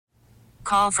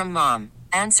call from mom.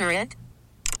 Answer it.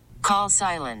 Call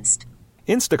silenced.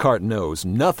 Instacart knows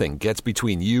nothing gets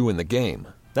between you and the game.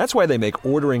 That's why they make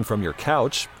ordering from your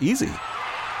couch easy.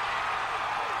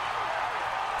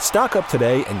 Stock up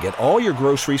today and get all your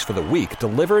groceries for the week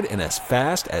delivered in as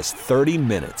fast as 30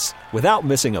 minutes without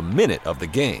missing a minute of the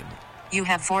game. You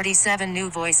have 47 new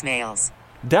voicemails.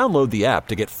 Download the app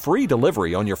to get free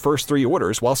delivery on your first 3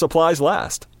 orders while supplies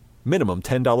last. Minimum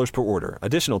 $10 per order.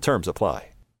 Additional terms apply.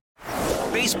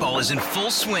 Baseball is in full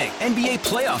swing. NBA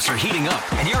playoffs are heating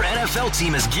up, and your NFL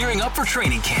team is gearing up for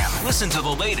training camp. Listen to the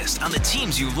latest on the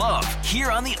teams you love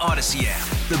here on the Audacy app.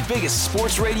 The biggest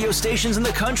sports radio stations in the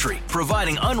country,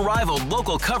 providing unrivaled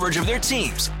local coverage of their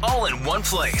teams, all in one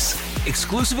place.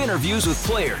 Exclusive interviews with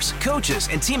players, coaches,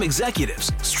 and team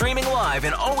executives, streaming live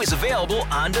and always available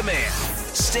on demand.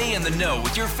 Stay in the know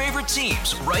with your favorite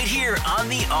teams right here on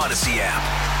the Audacy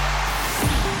app.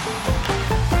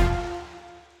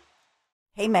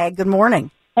 Hey, Meg, good morning.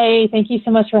 Hey, thank you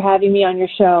so much for having me on your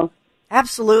show.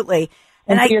 Absolutely.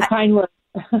 And for your kind words.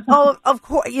 Oh, of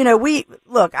course. You know,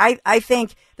 I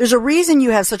think there's a reason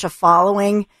you have such a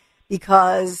following,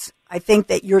 because I think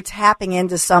that you're tapping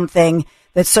into something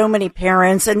that so many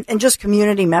parents and just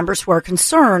community members who are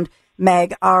concerned,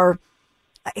 Meg, I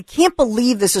can't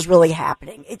believe this is really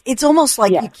happening. It's almost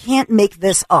like you can't make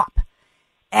this up.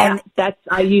 And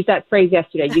I used that phrase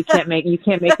yesterday. You can't make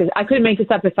this. I couldn't make this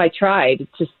up if I tried.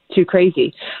 It's just too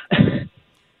crazy.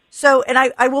 So, and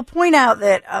I will point out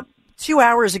that 2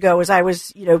 hours ago, as I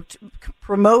was,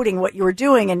 promoting what you were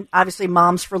doing, and obviously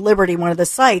Moms for Liberty, one of the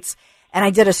sites, and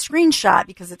I did a screenshot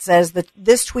because it says that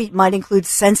this tweet might include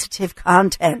sensitive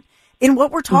content in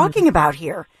what we're talking about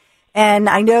here. And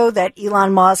I know that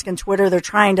Elon Musk and Twitter, they're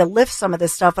trying to lift some of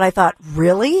this stuff, and I thought,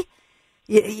 really?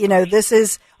 This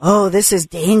is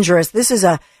dangerous. This is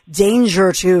a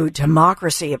danger to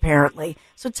democracy, apparently.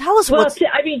 So tell us to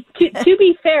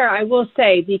be fair, I will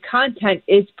say the content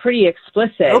is pretty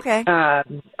explicit. Okay. I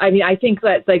think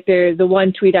that the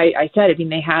one tweet I said,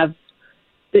 they have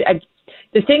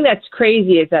the thing that's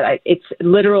crazy is that it's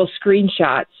literal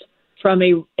screenshots from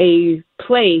a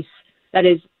place that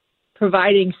is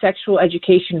providing sexual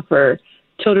education for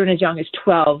children as young as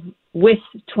 12 with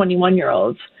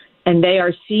 21-year-olds. And they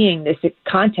are seeing this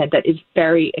content that is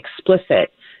very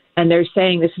explicit. And they're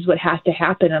saying this is what has to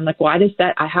happen. I'm like, how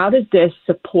does this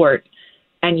support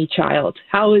any child?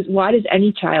 Why does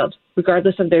any child,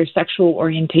 regardless of their sexual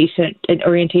orientation,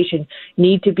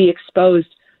 need to be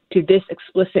exposed to this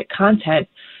explicit content?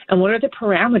 And what are the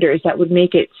parameters that would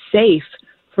make it safe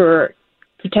for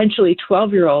potentially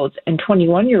 12-year-olds and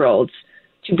 21-year-olds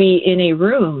to be in a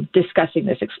room discussing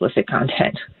this explicit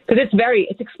content? Because it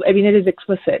is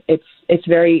explicit. It's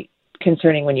very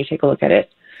concerning when you take a look at it.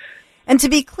 And to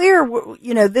be clear,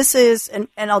 this is, and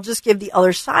I'll just give the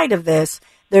other side of this.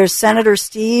 There's Senator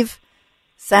Steve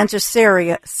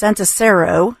Santasero,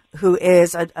 who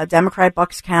is a Democrat,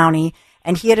 Bucks County,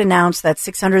 and he had announced that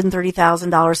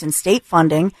 $630,000 in state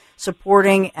funding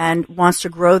supporting and wants to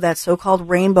grow that so-called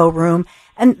Rainbow Room.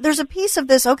 And there's a piece of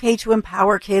this, to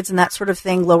empower kids and that sort of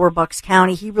thing, Lower Bucks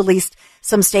County. He released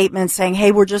some statements saying,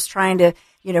 hey, we're just trying to,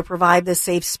 provide this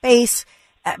safe space.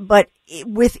 But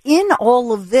within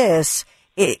all of this,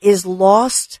 it is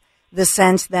lost the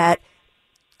sense that,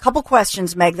 couple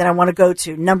questions, Meg, that I want to go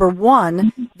to. Number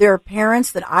one, there are parents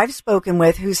that I've spoken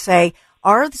with who say,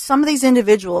 are some of these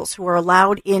individuals who are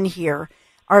allowed in here,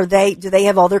 do they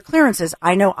have all their clearances?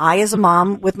 I know I, as a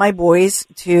mom with my boys,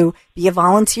 to be a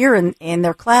volunteer in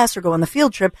their class or go on the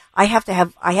field trip, I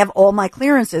have all my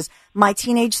clearances. My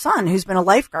teenage son, who's been a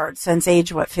lifeguard since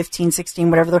age, 15, 16,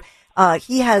 whatever,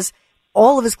 he has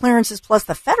all of his clearances plus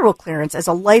the federal clearance as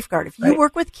a lifeguard. If you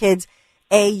work with kids,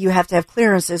 you have to have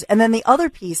clearances. And then the other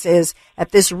piece is,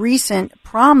 at this recent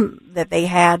prom that they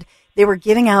had, they were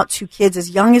giving out to kids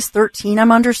as young as 13,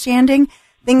 I'm understanding.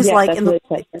 Things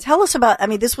tell us about,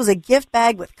 this was a gift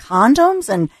bag with condoms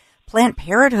and Planned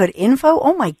Parenthood info.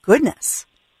 Oh, my goodness.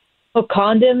 Well,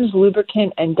 condoms,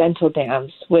 lubricant, and dental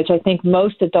dams, which I think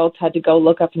most adults had to go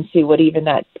look up and see what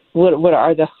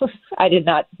are those? I did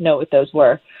not know what those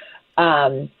were.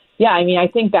 I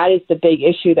think that is the big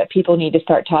issue that people need to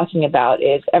start talking about.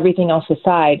 Is everything else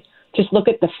aside, just look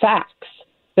at the facts.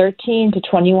 13 to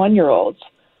 21-year-olds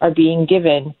are being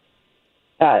given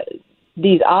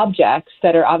these objects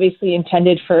that are obviously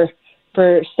intended for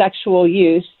sexual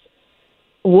use.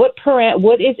 What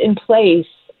is in place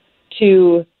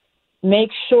to make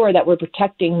sure that we're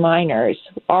protecting minors?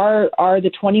 Are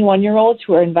the 21-year-olds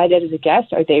who are invited as a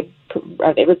guest, are they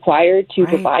required to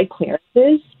provide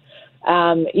clearances?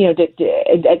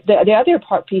 The other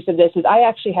piece of this is I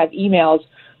actually have emails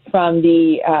from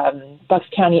the Bucks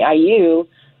County IU,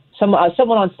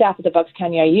 someone on staff at the Bucks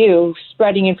County IU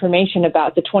spreading information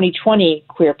about the 2020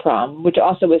 queer prom, which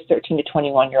also was 13 to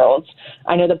 21-year-olds.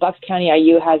 I know the Bucks County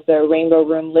IU has the Rainbow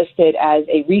Room listed as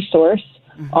a resource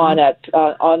on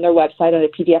their website, on a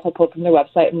PDF I pulled from their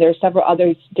website, and there are several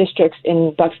other districts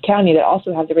in Bucks County that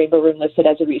also have the Rainbow Room listed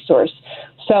as a resource.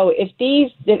 So if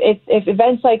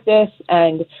events like this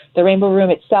and the Rainbow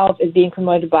Room itself is being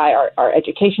promoted by our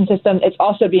education system, it's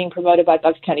also being promoted by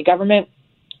Bucks County government.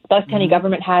 Bucks County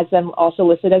government has them also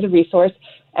listed as a resource.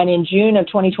 And in June of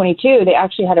 2022, they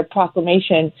actually had a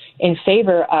proclamation in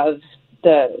favor of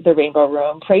the Rainbow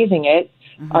Room, praising it.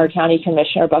 Our county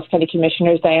commissioner, Bucks County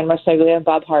commissioners, Diane Marseglia and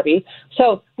Bob Harvey.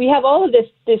 So we have all of this,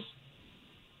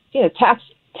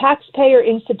 taxpayer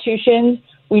institutions.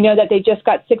 We know that they just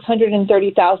got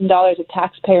 $630,000 of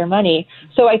taxpayer money.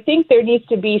 So I think there needs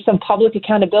to be some public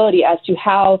accountability as to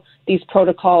how these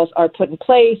protocols are put in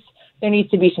place. There needs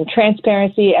to be some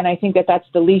transparency, and I think that that's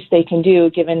the least they can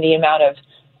do given the amount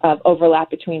of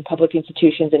overlap between public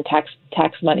institutions and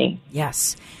tax money.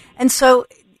 Yes. And so,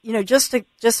 just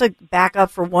to back up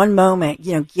for one moment,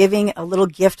 giving a little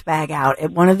gift bag out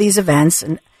at one of these events,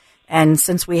 and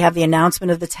since we have the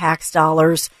announcement of the tax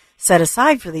dollars set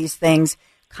aside for these things,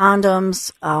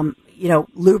 condoms,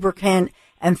 lubricant,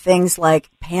 and things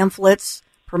like pamphlets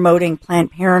promoting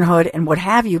Planned Parenthood and what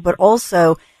have you, but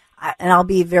also, and I'll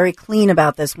be very clean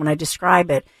about this when I describe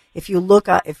it, if you look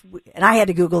up, and I had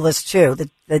to Google this too,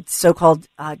 the so-called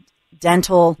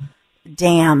dental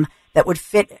dam that would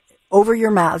fit over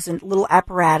your mouth. It's a little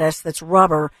apparatus that's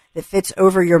rubber that fits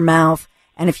over your mouth.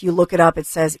 And if you look it up, it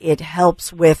says it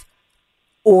helps with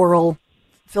oral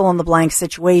fill-in-the-blank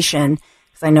situation.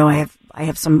 Because I know I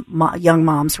have some young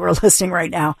moms who are listening right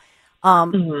now.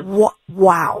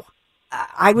 Wow.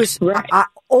 I was, right.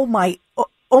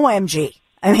 OMG.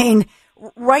 I mean,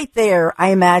 right there,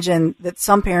 I imagine that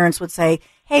some parents would say,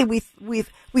 hey,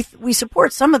 we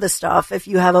support some of the stuff if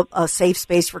you have a safe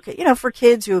space for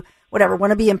kids who, whatever,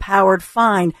 want to be empowered,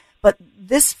 fine. But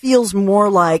this feels more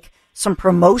like some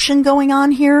promotion going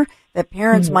on here that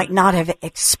parents might not have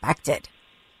expected.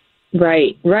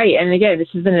 Right. And again, this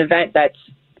is an event that's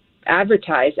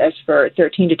advertised as for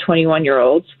 13 to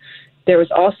 21-year-olds. There was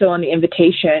also on the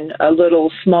invitation a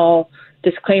little small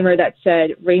disclaimer that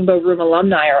said Rainbow Room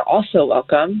alumni are also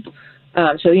welcome.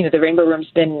 So the Rainbow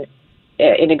Room's been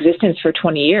in existence for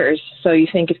 20 years. So you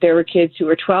think if there were kids who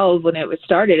were 12 when it was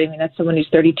started, I mean, that's someone who's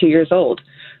 32 years old.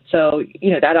 So,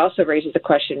 that also raises the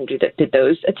question, did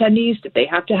those attendees, did they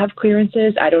have to have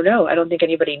clearances? I don't know. I don't think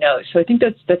anybody knows. So I think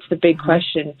that's the big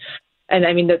question. And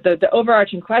I mean, the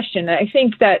overarching question, I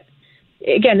think that,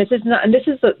 again, this is not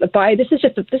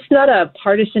a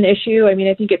partisan issue. I mean,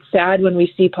 I think it's sad when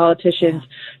we see politicians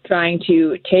trying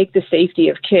to take the safety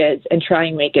of kids and try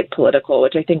and make it political,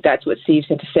 which I think that's what Steve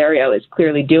Santaserio is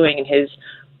clearly doing in his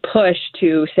push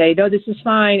to say, no, this is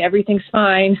fine, everything's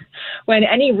fine, when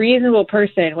any reasonable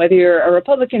person, whether you're a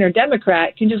Republican or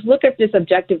Democrat, can just look at this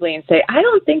objectively and say, I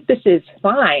don't think this is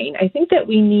fine. I think that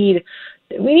we need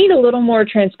a little more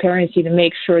transparency to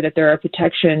make sure that there are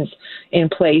protections in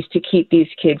place to keep these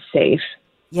kids safe.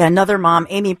 Yeah, another mom,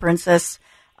 Amy Princess,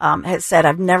 has said,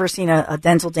 I've never seen a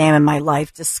dental dam in my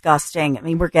life. Disgusting. I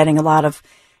mean, we're getting a lot of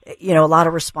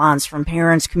response from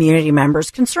parents, community members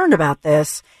concerned about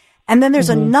this. And then there's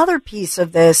another piece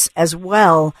of this as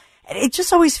well. It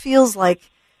just always feels like,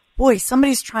 boy,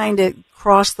 somebody's trying to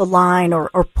cross the line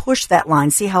or push that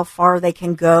line, see how far they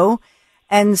can go.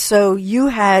 And so you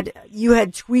had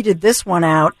tweeted this one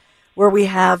out where we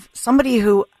have somebody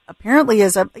who apparently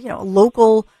is a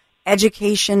local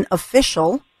education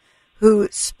official who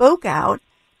spoke out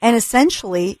and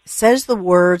essentially says the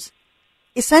words,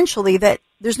 that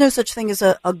there's no such thing as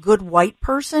a good white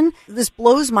person. This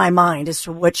blows my mind as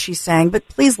to what she's saying, but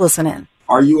please listen in.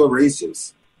 Are you a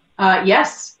racist?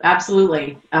 Yes,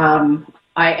 absolutely. I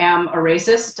am a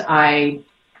racist. I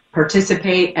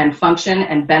participate and function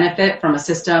and benefit from a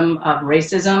system of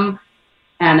racism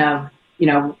and of,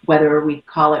 whether we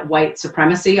call it white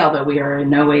supremacy, although we are in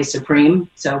no way supreme.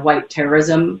 So white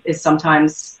terrorism is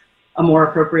sometimes a more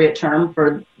appropriate term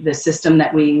for the system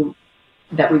that we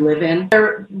live in.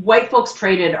 White folks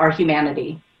traded our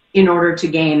humanity in order to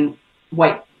gain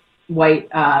white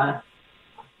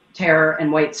terror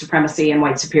and white supremacy and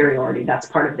white superiority. That's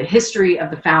part of the history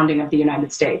of the founding of the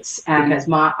United States. And because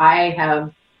I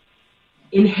have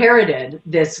inherited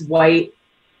this white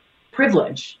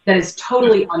privilege that is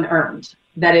totally unearned.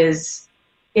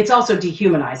 It's also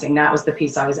dehumanizing. That was the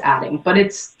piece I was adding. But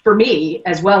it's, for me,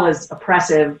 as well as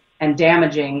oppressive and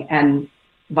damaging and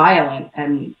violent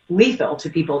and lethal to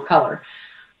people of color.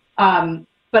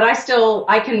 but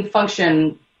I can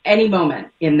function any moment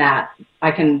in that.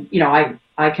 I can,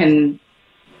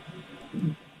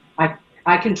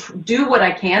 I can do what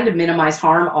I can to minimize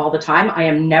harm all the time. I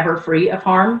am never free of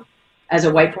harm as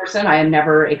a white person. I am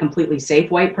never a completely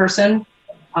safe white person.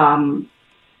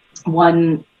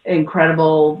 One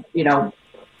incredible,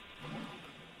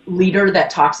 leader that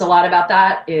talks a lot about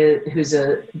that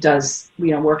does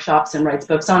workshops and writes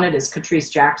books on it is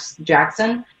Catrice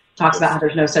Jackson. Talks about how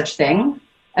there's no such thing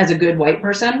as a good white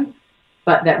person,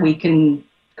 but that we can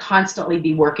constantly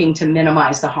be working to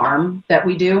minimize the harm that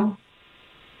we do.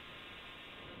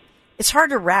 It's hard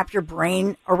to wrap your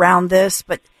brain around this,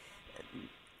 but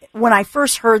when I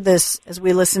first heard this, as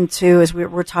we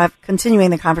were continuing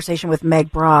the conversation with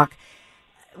Meg Brock,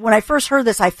 when I first heard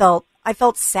this, I felt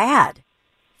sad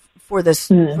for this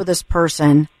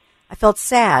person. I felt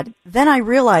sad. Then I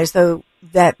realized, though,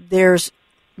 that this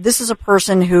is a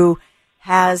person who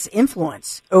has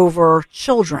influence over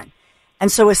children.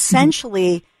 And so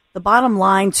essentially, the bottom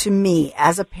line to me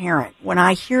as a parent, when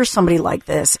I hear somebody like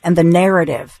this and the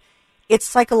narrative, it's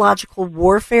psychological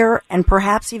warfare, and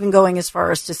perhaps even going as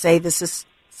far as to say this is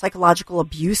psychological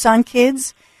abuse on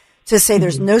kids, to say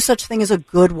there's no such thing as a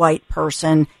good white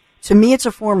person. To me, it's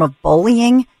a form of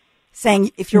bullying,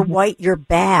 saying if you're white, you're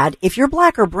bad. If you're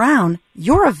black or brown,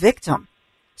 you're a victim.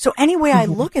 So any way I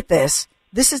look at this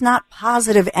is not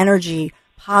positive energy,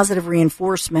 positive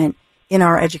reinforcement in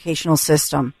our educational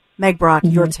system. Meg Brock,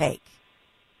 your take.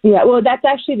 Yeah, well, that's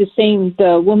actually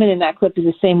the woman in that clip is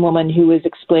the same woman who was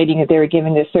explaining that they were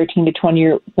giving the 13 to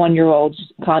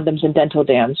 21-year-olds condoms and dental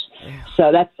dams. Yeah.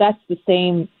 So that's the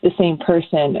same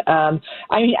person. I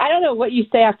mean, I don't know what you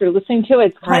say after listening to it.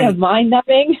 It's kind of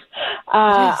mind-numbing.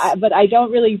 But I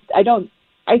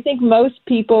think most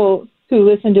people who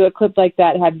listen to a clip like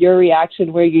that have your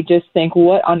reaction where you just think,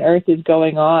 what on earth is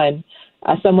going on?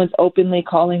 Someone's openly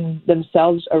calling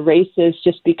themselves a racist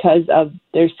just because of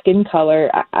their skin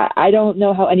color. I don't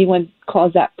know how anyone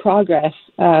calls that progress.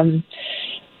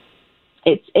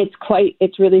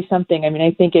 It's really something. I mean, I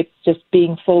think it's just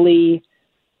being fully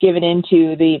given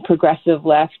into the progressive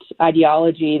left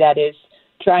ideology that is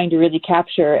trying to really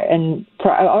capture and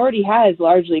already has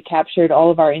largely captured all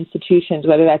of our institutions,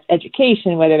 whether that's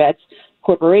education, whether that's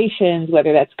corporations,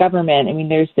 whether that's government. I mean,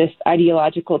 there's this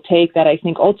ideological take that I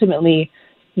think ultimately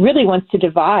really wants to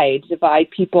divide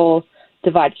people,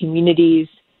 divide communities,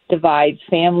 divide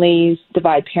families,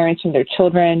 divide parents from their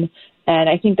children. And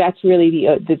I think that's really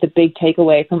the big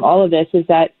takeaway from all of this is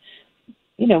that,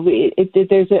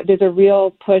 there's a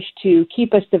real push to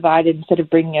keep us divided instead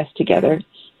of bringing us together.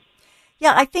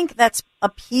 Yeah, I think that's a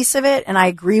piece of it, and I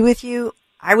agree with you.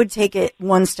 I would take it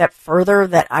one step further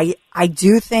that I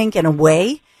do think in a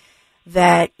way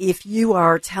that if you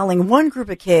are telling one group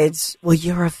of kids, well,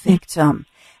 you're a victim,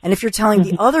 and if you're telling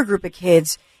the other group of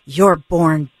kids, you're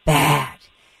born bad,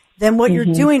 then what you're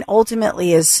doing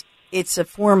ultimately is it's a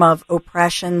form of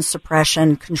oppression,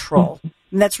 suppression, control.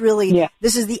 And that's really,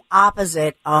 this is the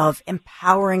opposite of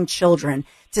empowering children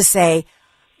to say,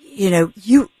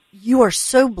 you are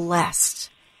so blessed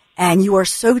and you are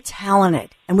so talented,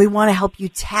 and we want to help you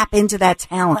tap into that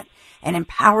talent and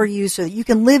empower you so that you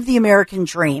can live the American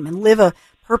dream and live a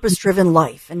purpose-driven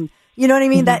life. And you know what I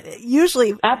mean? That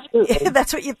usually, absolutely,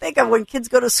 that's what you think of when kids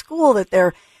go to school,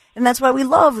 and that's why we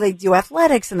love, they do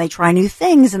athletics and they try new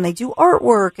things and they do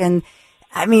artwork. And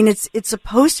I mean, it's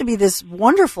supposed to be this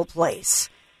wonderful place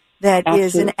that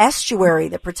is an estuary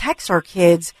that protects our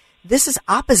kids. This is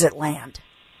opposite land.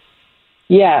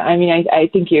 Yeah, I mean, I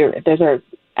think those are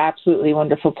absolutely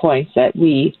wonderful points, that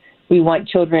we want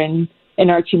children in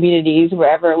our communities,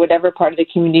 whatever part of the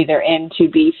community they're in, to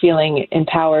be feeling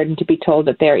empowered and to be told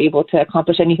that they're able to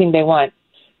accomplish anything they want,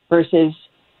 versus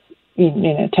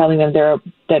telling them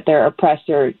that they're oppressed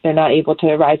or they're not able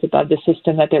to rise above the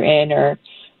system that they're in, or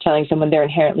telling someone they're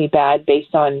inherently bad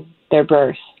based on their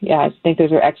birth. Yeah, I think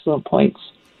those are excellent points.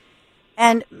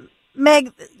 And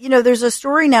Meg, there's a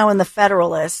story now in the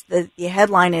Federalist. The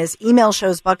headline is, email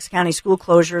shows Bucks County school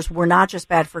closures were not just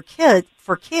bad for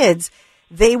kids,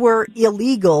 they were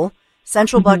illegal.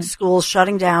 Central Bucks schools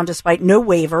shutting down despite no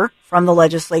waiver from the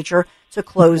legislature to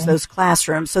close those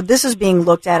classrooms. So this is being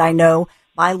looked at, I know,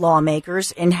 by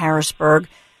lawmakers in Harrisburg.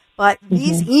 But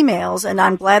these emails, and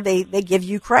I'm glad they give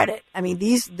you credit. I mean,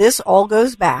 this all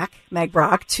goes back, Meg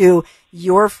Brock, to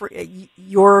your,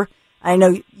 I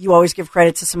know you always give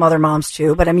credit to some other moms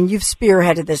too, but I mean, you've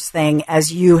spearheaded this thing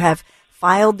as you have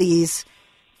filed these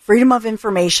Freedom of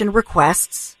Information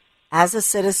requests as a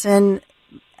citizen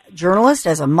journalist,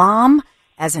 as a mom,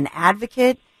 as an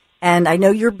advocate. And I know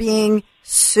you're being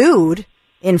sued,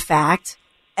 in fact,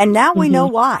 and now we know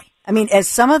why. I mean, as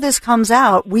some of this comes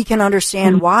out, we can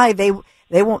understand why they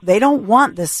don't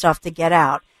want this stuff to get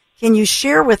out. Can you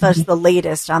share with us the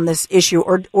latest on this issue,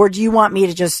 or do you want me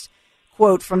to just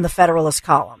quote from the Federalist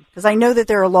column? Because I know that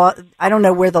there are a lot. I don't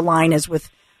know where the line is with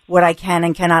what I can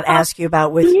and cannot ask you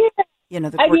about with, you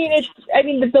know, the court case.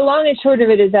 The long and short of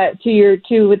it is that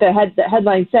to what the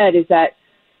headline said is that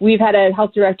we've had a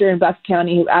health director in Bucks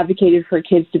County who advocated for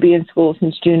kids to be in school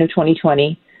since June of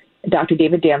 2020, Dr.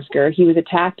 David Damsker. He was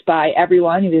attacked by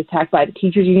everyone. He was attacked by the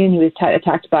teachers union. He was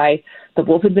attacked by the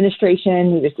Wolf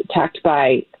administration. He was attacked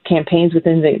by campaigns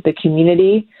within the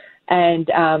community. And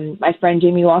my friend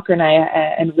Jamie Walker and I,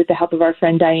 and with the help of our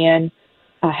friend Diane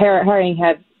Herring,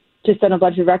 have just done a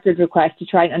bunch of record requests to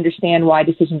try and understand why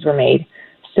decisions were made.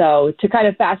 So to kind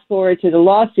of fast forward to the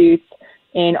lawsuits,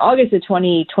 in August of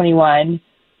 2021,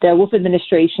 the Wolf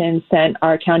administration sent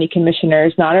our county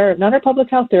commissioners, not our public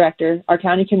health director, our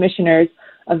county commissioners,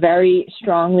 a very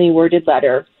strongly worded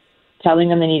letter telling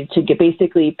them they needed to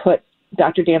basically put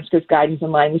Dr. Damsker's guidance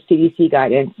in line with CDC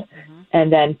guidance.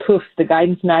 And then, poof, the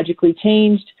guidance magically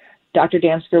changed. Dr.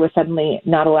 Damsker was suddenly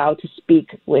not allowed to speak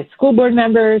with school board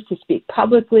members, to speak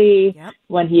publicly,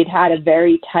 when he had a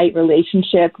very tight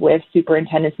relationship with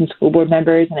superintendents and school board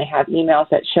members. And I have emails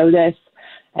that show this.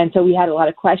 And so we had a lot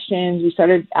of questions. We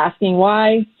started asking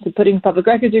why, to putting public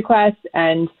records requests,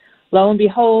 and lo and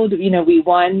behold, we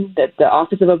won. The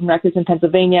Office of Open Records in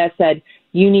Pennsylvania said,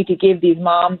 you need to give these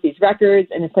moms these records,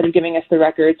 and instead of giving us the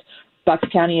records, Bucks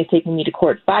County has taken me to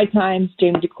court 5 times,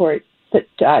 Jamie to court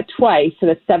twice, so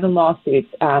that's 7 lawsuits.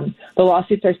 The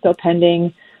lawsuits are still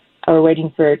pending. We're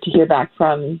waiting to hear back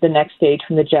from the next stage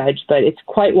from the judge, but it's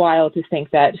quite wild to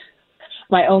think that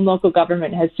my own local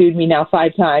government has sued me now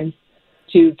 5 times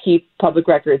to keep public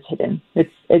records hidden.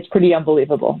 It's pretty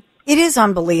unbelievable. It is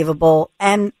unbelievable.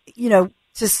 And,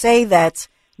 to say that,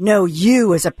 no,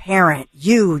 you as a parent,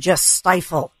 you just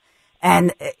stifle.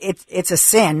 And it's a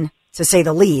sin, to say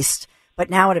the least. But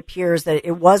now it appears that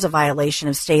it was a violation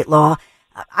of state law.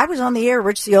 I was on the air.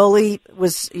 Rich Scioli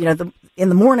was, in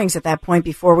the mornings at that point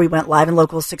before we went live in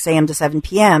local 6 a.m. to 7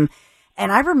 p.m.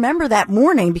 And I remember that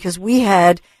morning because we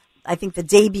had, I think the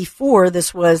day before,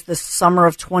 this was the summer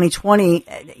of 2020,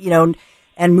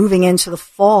 and moving into the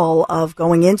fall of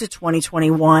going into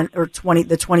 2021 or the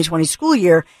 2020 school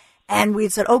year. And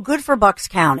we'd said, oh, good for Bucks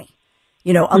County.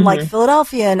 Unlike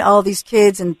Philadelphia, and all these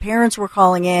kids and parents were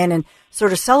calling in and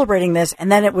sort of celebrating this.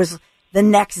 And then it was the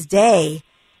next day.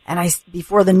 And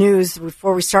before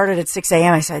we started at 6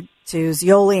 a.m., I said to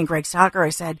Scioli and Greg Stocker, I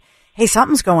said, hey,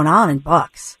 something's going on in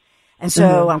Bucks. And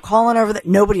so I'm calling over that.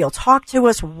 Nobody will talk to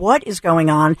us. What is going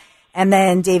on? And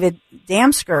then David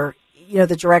Damsker,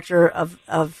 the director of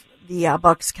the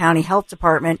Bucks County Health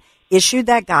Department, issued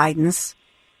that guidance.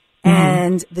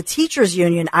 And the teachers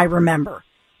union, I remember,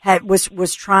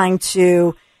 was trying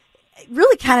to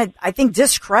really kind of, I think,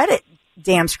 discredit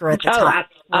Damsker at the time,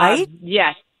 right?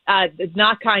 Yes.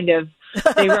 Not kind of.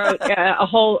 They wrote a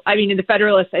whole, in the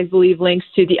Federalist, I believe, links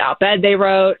to the op-ed they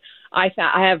wrote.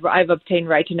 I've obtained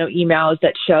right to know emails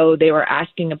that show they were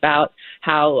asking about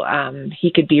how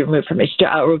he could be removed from his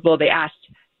job. Well, they asked,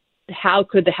 how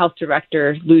could the health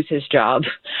director lose his job?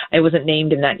 It wasn't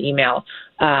named in that email.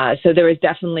 So there was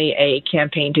definitely a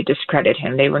campaign to discredit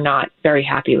him. They were not very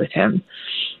happy with him.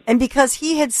 And because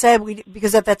he had said,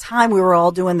 because at that time we were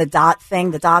all doing the dot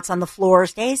thing, the dots on the floor,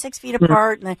 stay 6 feet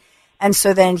apart. And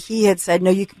so then he had said, no,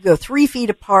 you could go 3 feet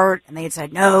apart. And they had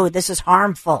said, no, this is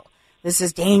harmful. This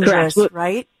is dangerous,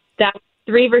 right? That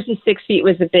 3 versus 6 feet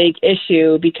was a big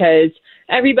issue because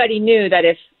everybody knew that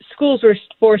if schools were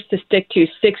forced to stick to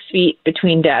 6 feet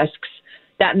between desks,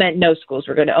 that meant no schools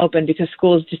were going to open because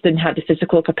schools just didn't have the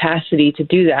physical capacity to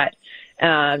do that.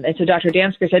 And so Dr.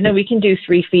 Damsker said, no, we can do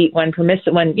 3 feet when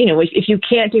permissible. When, if you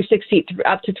can't do 6 feet,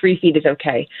 up to 3 feet is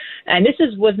okay. And this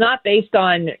was not based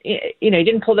on, he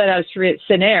didn't pull that out of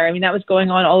thin air. That was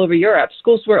going on all over Europe.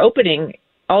 Schools were opening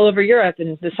all over Europe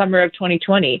in the summer of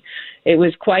 2020. It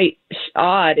was quite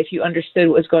odd if you understood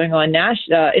what was going on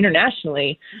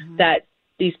internationally, that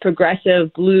these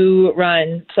progressive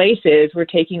blue-run places were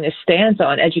taking this stance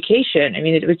on education.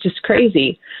 It was just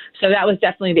crazy. So that was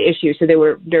definitely the issue. So there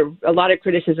were a lot of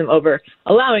criticism over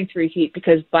allowing 3 feet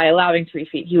because by allowing 3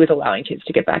 feet, he was allowing kids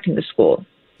to get back into school.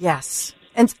 Yes.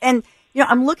 And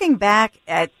I'm looking back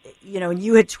at,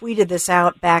 you had tweeted this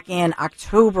out back in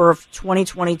October of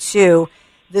 2022.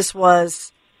 This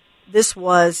was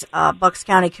Bucks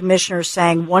County commissioners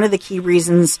saying one of the key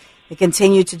reasons they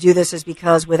continue to do this is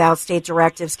because without state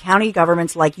directives, county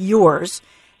governments like yours,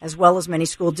 as well as many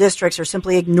school districts, are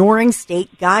simply ignoring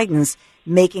state guidance,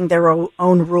 making their own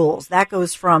rules. That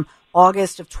goes from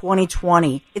August of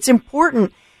 2020. It's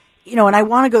important, and I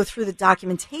want to go through the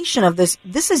documentation of this.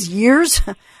 This is years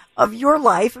of your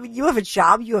life. I mean, you have a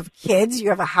job, you have kids, you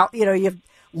have a house, you have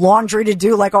laundry to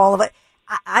do, like all of it.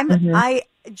 I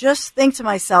just think to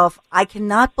myself, I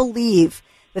cannot believe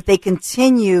that they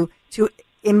continue to,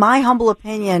 in my humble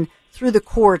opinion, through the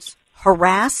courts,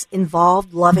 harass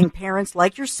involved, loving parents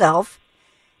like yourself,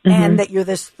 and that you're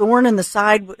this thorn in the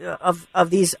side of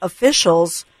these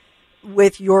officials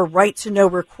with your right to know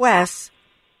requests.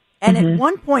 And at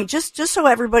one point, just so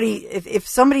everybody, if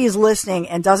somebody is listening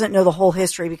and doesn't know the whole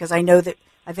history, because I know that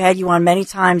I've had you on many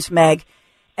times, Meg,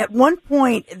 at one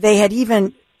point they had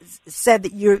even said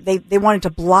that they wanted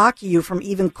to block you from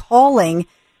even calling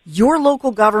your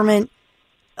local government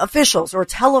officials or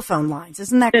telephone lines.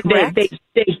 Isn't that correct?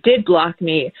 They did block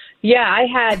me. Yeah, I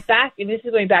had back, and this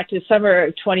is going back to the summer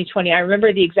of 2020. I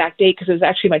remember the exact date because it was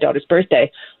actually my daughter's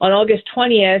birthday. On August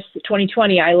 20th,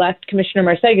 2020, I left Commissioner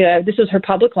Marcega. This was her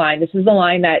public line. This is the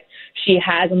line that she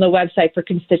has on the website for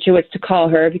constituents to call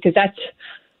her, because that's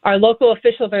our local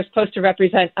officials are supposed to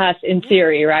represent us in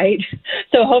theory, right?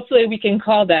 So hopefully we can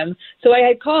call them. So I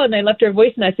had called and I left her a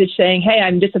voice message saying, hey,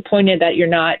 I'm disappointed that you're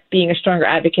not being a stronger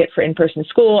advocate for in-person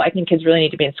school. I think kids really need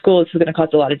to be in school. This is going to cause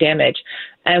a lot of damage.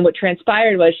 And what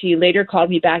transpired was she later called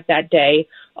me back that day.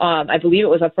 I believe it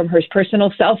was from her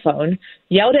personal cell phone,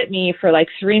 yelled at me for like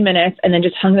 3 minutes, and then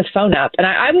just hung the phone up. And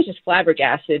I was just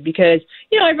flabbergasted because,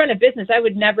 I run a business. I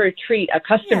would never treat a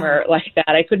customer like that.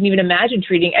 I couldn't even imagine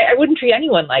I wouldn't treat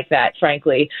anyone like that,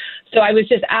 frankly. So I was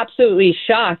just absolutely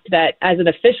shocked that as an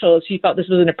official, she felt this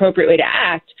was an appropriate way to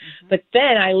act. But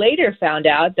then I later found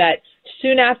out that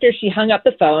soon after she hung up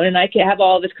the phone, and I can have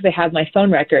all of this because I have my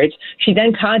phone records, she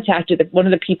then contacted one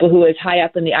of the people who was high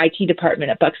up in the IT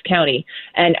department at Bucks County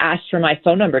and asked for my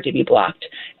phone number to be blocked.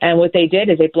 And what they did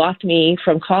is they blocked me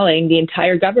from calling the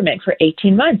entire government for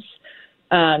 18 months.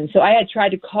 So I had tried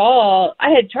to call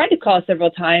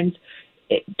several times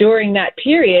during that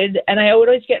period, and I would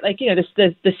always get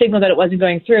the signal that it wasn't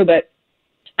going through, but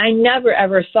I never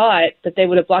ever thought that they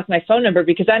would have blocked my phone number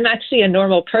because I'm actually a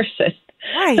normal person.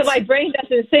 Right. So my brain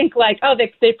doesn't think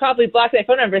they probably blocked my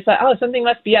phone number. So, something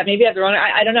must be up. Maybe I have the wrong.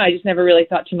 I don't know. I just never really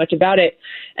thought too much about it.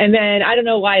 And then I don't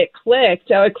know why it clicked.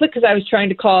 So it clicked because I was trying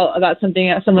to call about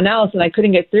someone else and I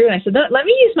couldn't get through. And I said, no, let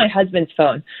me use my husband's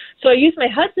phone. So I used my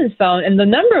husband's phone and the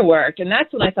number worked. And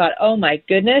that's when I thought, oh my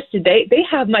goodness, they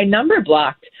have my number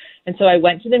blocked? And so I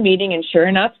went to the meeting, and sure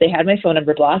enough, they had my phone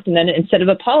number blocked. And then instead of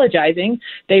apologizing,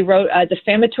 they wrote a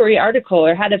defamatory article,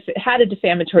 or had a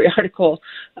defamatory article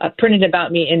printed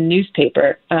about me in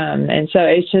newspaper. And so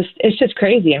it's just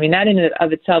crazy. I mean, that in and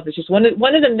of itself is just one of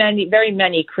the very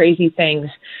many crazy things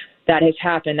that has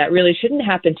happened that really shouldn't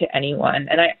happen to anyone.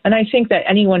 And I think that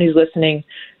anyone who's listening,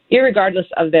 irregardless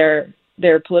of their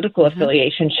political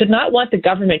affiliation, should not want the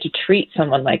government to treat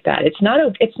someone like that. It's not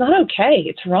okay.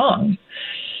 It's wrong.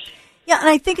 Yeah, and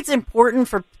I think it's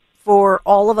important for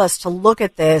all of us to look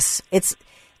at this. It's,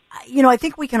 I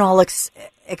think we can all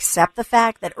accept the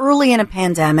fact that early in a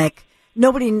pandemic,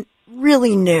 nobody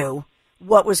really knew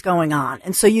what was going on.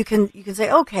 And so you can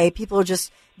say, okay, people are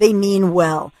they mean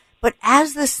well. But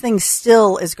as this thing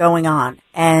still is going on,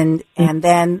 and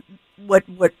then what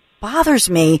bothers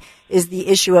me is the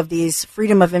issue of these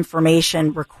freedom of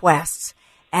information requests.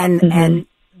 And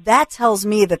that tells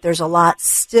me that there's a lot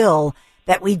still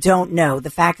that we don't know.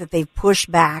 The fact that they've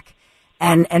pushed back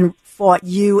and fought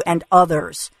you and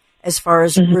others as far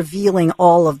as revealing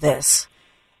all of this.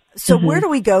 So where do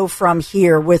we go from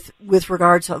here with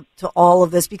regard to all of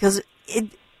this? Because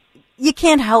you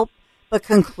can't help but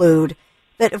conclude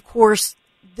that, of course,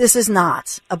 this is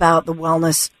not about the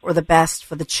wellness or the best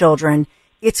for the children.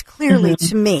 It's clearly,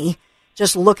 to me,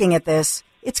 just looking at this,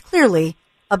 it's clearly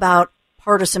about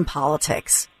partisan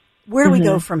politics. Where do we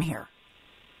go from here?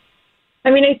 I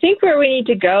mean, I think where we need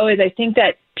to go is I think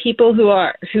that people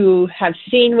who have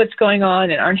seen what's going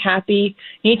on and aren't happy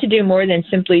need to do more than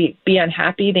simply be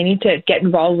unhappy. They need to get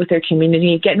involved with their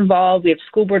community, get involved. We have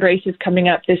school board races coming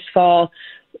up this fall.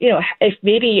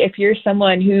 If you're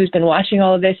someone who's been watching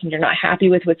all of this and you're not happy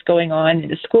with what's going on in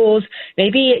the schools,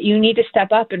 maybe you need to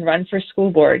step up and run for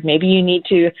school board. Maybe you need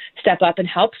to step up and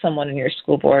help someone in your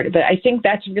school board. But I think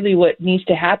that's really what needs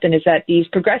to happen, is that these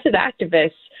progressive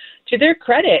activists, to their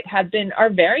credit, are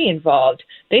very involved.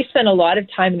 They spend a lot of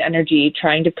time and energy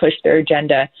trying to push their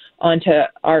agenda onto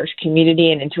our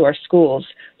community and into our schools.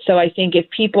 So I think if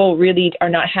people really are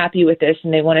not happy with this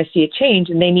and they want to see a change,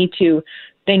 and they need to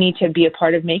they need to be a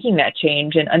part of making that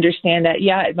change and understand that,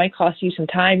 yeah, it might cost you some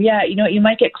time. Yeah, you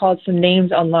might get called some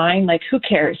names online. Like, who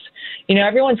cares?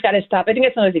 Everyone's got to stop. I think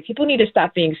it's another thing. People need to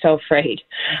stop being so afraid.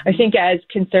 I think as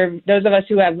those of us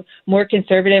who have more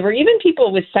conservative or even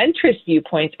people with centrist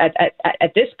viewpoints at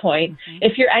this point,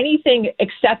 if you're anything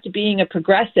except being a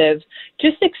progressive,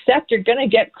 just accept you're going to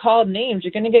get called names.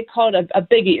 You're going to get called a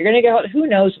bigot. You're going to get called who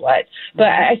knows what. But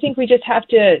I think we just have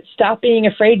to stop being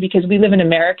afraid because we live in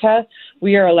America.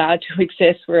 We are allowed to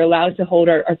exist. We're allowed to hold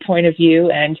our point of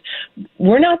view, and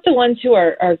we're not the ones who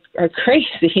are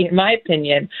crazy, in my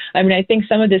opinion. I mean, I think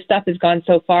some of this stuff has gone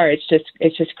so far. It's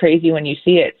just crazy when you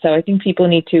see it. So I think people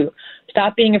need to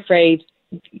stop being afraid,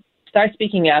 start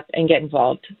speaking up, and get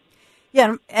involved.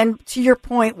 Yeah, and to your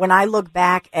point, when I look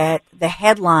back at the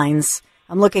headlines,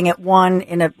 I'm looking at one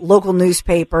in a local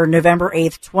newspaper, November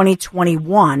 8th,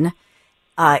 2021.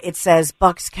 It says,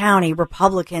 Bucks County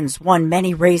Republicans won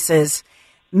many races.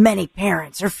 Many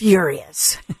parents are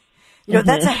furious.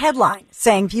 That's a headline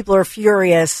saying people are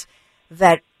furious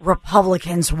that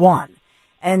Republicans won.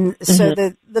 And so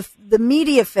the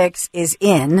media fix is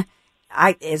in.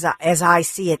 As I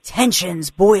see it, tensions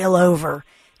boil over,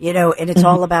 and it's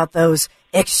all about those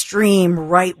extreme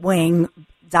right-wing ...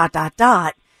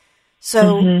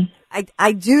 So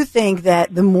I do think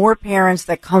that the more parents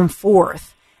that come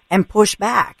forth and push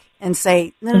back and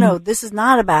say, no, this is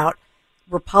not about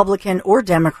Republican or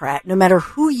Democrat, no matter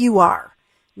who you are,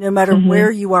 no matter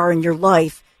where you are in your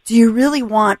life, do you really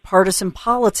want partisan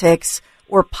politics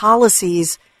or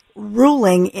policies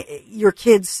ruling your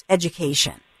kids'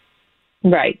 education?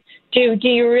 Right. Do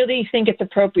you really think it's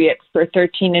appropriate for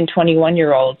 13 and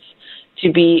 21-year-olds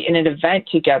to be in an event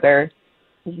together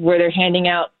where they're handing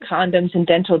out condoms and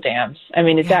dental dams? I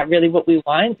mean, is that really what we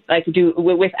want? Like,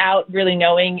 without really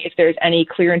knowing if there's any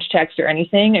clearance checks or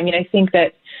anything? I mean, I think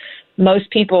that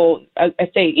most people,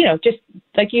 if they, just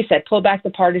like you said, pull back the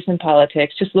partisan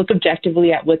politics, just look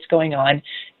objectively at what's going on,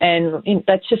 and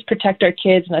let's just protect our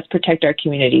kids and let's protect our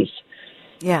communities.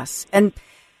 Yes, and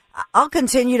I'll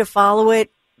continue to follow it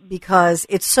because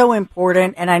it's so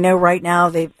important. And I know right now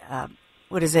there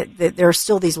are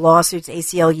still these lawsuits,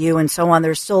 ACLU and so on.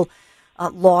 There's still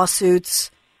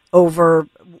lawsuits over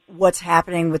what's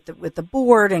happening with the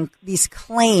board and these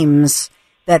claims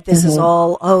that this is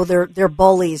all, they're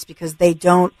bullies because they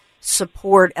don't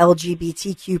support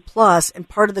LGBTQ plus. And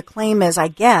part of the claim is, I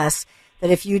guess,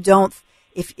 that if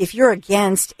you're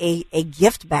against a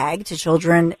gift bag to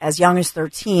children as young as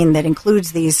 13 that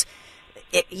includes these,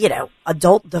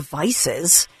 adult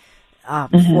devices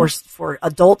for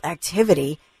adult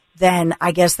activity, then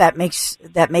I guess that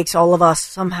makes all of us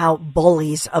somehow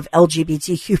bullies of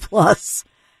LGBTQ plus.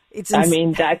 I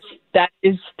mean, that's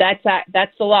the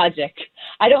logic.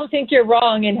 I don't think you're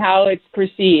wrong in how it's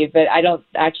perceived, but I don't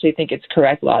actually think it's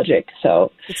correct logic.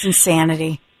 So it's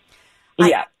insanity.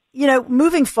 Yeah.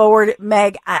 Moving forward,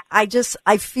 Meg, I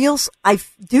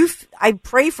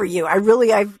pray for you. I have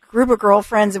a group of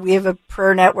girlfriends and we have a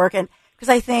prayer network, and because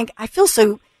I feel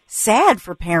so sad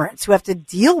for parents who have to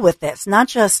deal with this, not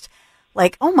just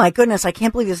like, oh my goodness, I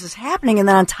can't believe this is happening. And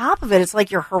then on top of it, it's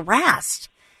like you're harassed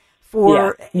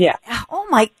for, oh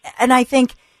my, and I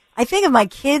think of my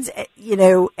kids,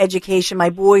 education, my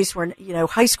boys who are,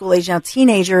 high school age now,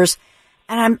 teenagers.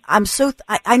 And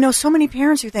I know so many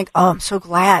parents who think, oh, I'm so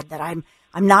glad that I'm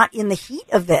not in the heat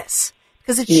of this,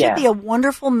 because it should be a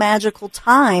wonderful, magical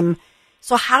time.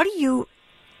 So how do you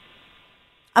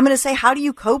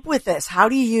cope with this? How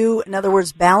do you, in other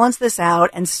words, balance this out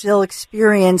and still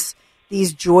experience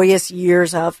these joyous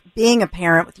years of being a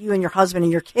parent with you and your husband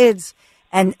and your kids,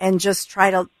 and just try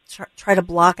to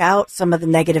block out some of the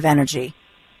negative energy?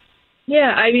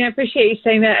 Yeah, I mean, I appreciate you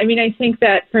saying that. I mean, I think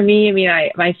that for me,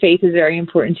 my faith is very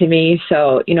important to me.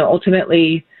 So,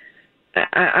 ultimately,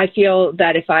 I feel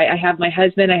that if I have my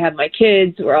husband, I have my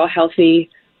kids, we're all healthy,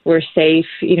 we're safe.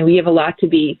 We have a lot to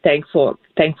be thankful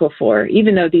for,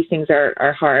 even though these things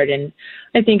are hard. And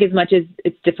I think as much as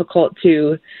it's difficult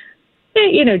to,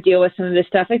 deal with some of this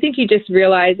stuff, I think you just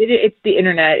realize it's the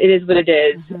internet. It is what it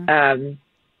is. Mm-hmm.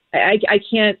 I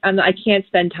can't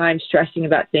spend time stressing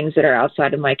about things that are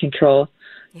outside of my control.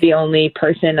 Yeah. The only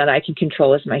person that I can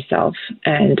control is myself.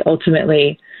 And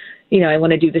ultimately, I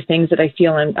want to do the things that I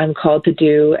feel I'm called to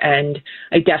do. And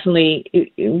I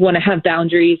definitely want to have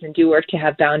boundaries and do work to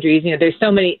have boundaries. There's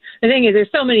so many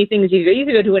things you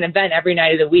can go to an event every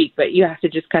night of the week, but you have to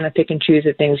just kind of pick and choose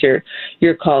the things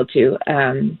you're called to.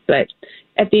 But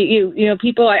at the,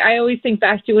 people, I always think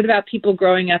back to, what about people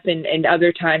growing up in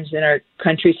other times in our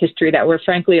country's history that were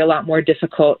frankly a lot more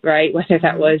difficult, right? Whether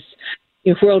that was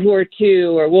World War II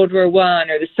or World War I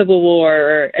or the Civil War,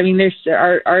 or there's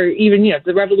even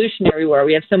the Revolutionary War.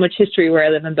 We have so much history where I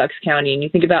live in Bucks County, and you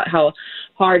think about how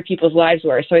hard people's lives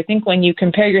were. So I think when you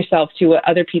compare yourself to what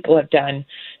other people have done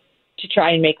to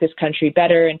try and make this country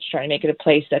better and to try and make it a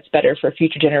place that's better for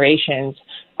future generations,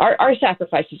 our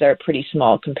sacrifices are pretty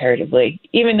small comparatively.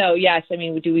 Even though, yes,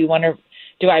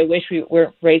 do I wish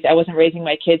I wasn't raising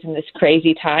my kids in this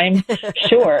crazy time?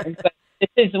 Sure, but this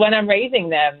is when I'm raising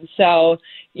them. So,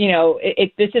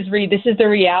 this is the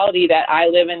reality that I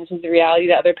live in. This is the reality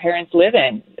that other parents live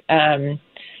in.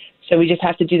 So we just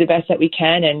have to do the best that we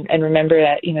can and remember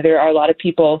that, there are a lot of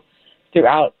people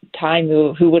throughout time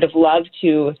who would have loved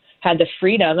to have the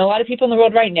freedom. A lot of people in the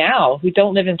world right now who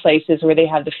don't live in places where they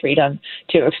have the freedom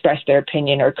to express their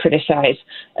opinion or criticize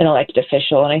an elected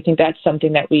official. And I think that's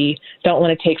something that we don't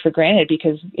want to take for granted,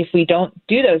 because if we don't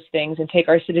do those things and take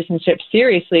our citizenship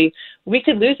seriously, we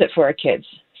could lose it for our kids.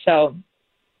 So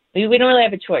we don't really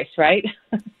have a choice, right?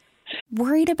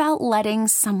 Worried about letting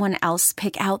someone else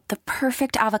pick out the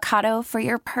perfect avocado for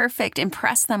your perfect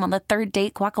impress them on the third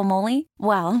date guacamole?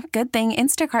 Well, good thing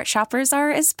Instacart shoppers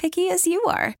are as picky as you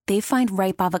are. They find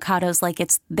ripe avocados like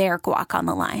it's their guac on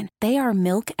the line. They are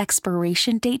milk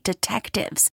expiration date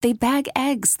detectives. They bag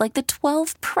eggs like the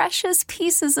 12 precious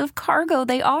pieces of cargo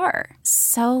they are.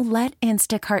 So let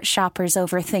Instacart shoppers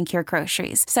overthink your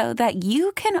groceries so that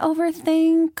you can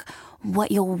overthink what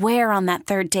you'll wear on that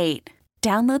third date.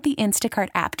 Download the Instacart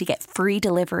app to get free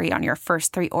delivery on your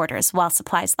first 3 orders while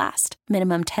supplies last.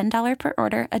 Minimum $10 per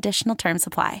order. Additional terms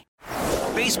apply.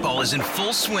 Baseball is in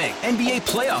full swing. NBA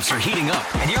playoffs are heating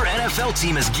up, and your NFL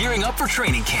team is gearing up for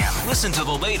training camp. Listen to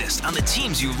the latest on the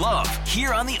teams you love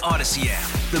here on the Audacy app.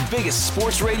 The biggest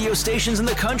sports radio stations in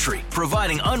the country,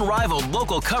 providing unrivaled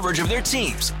local coverage of their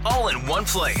teams, all in one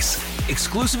place.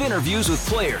 Exclusive interviews with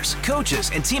players,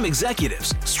 coaches, and team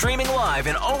executives, streaming live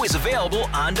and always available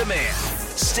on demand.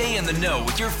 Stay in the know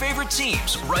with your favorite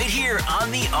teams right here on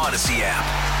the Audacy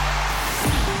app.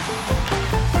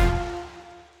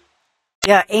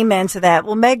 Yeah, amen to that.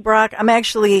 Well, Meg Brock, I've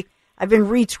been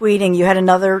retweeting. You had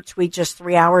another tweet just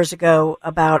 3 hours ago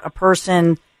about a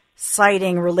person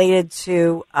citing related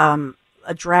to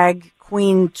a drag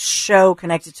queen show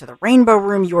connected to the Rainbow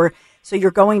Room.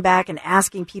 You're going back and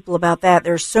asking people about that.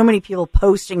 There's so many people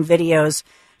posting videos.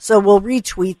 So we'll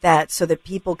retweet that so that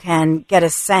people can get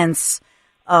a sense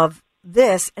of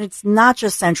this. And it's not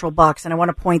just Central Bucks. And I want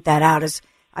to point that out as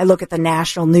I look at the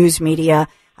national news media.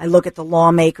 I look at the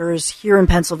lawmakers here in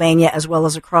Pennsylvania as well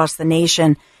as across the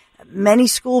nation. Many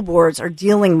school boards are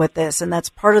dealing with this, and that's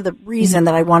part of the reason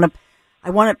that I want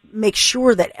to make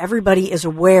sure that everybody is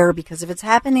aware, because if it's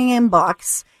happening in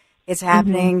Bucks, it's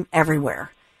happening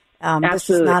everywhere. This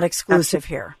is not exclusive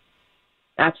here.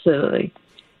 Absolutely.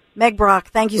 Meg Brock,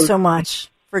 thank you so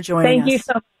much for joining us. Thank you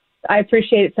so much. I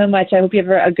appreciate it so much. I hope you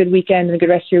have a good weekend and a good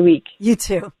rest of your week. You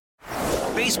too.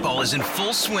 Baseball is in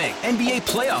full swing. NBA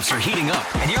playoffs are heating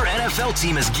up, and your NFL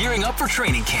team is gearing up for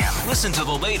training camp. Listen to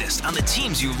the latest on the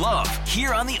teams you love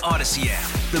here on the Audacy app.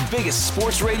 The biggest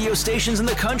sports radio stations in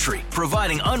the country,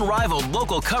 providing unrivaled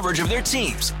local coverage of their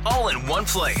teams, all in one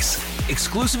place.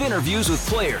 Exclusive interviews with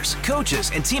players,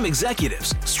 coaches, and team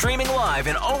executives, streaming live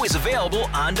and always available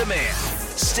on demand.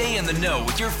 Stay in the know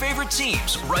with your favorite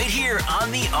teams right here on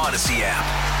the Audacy app.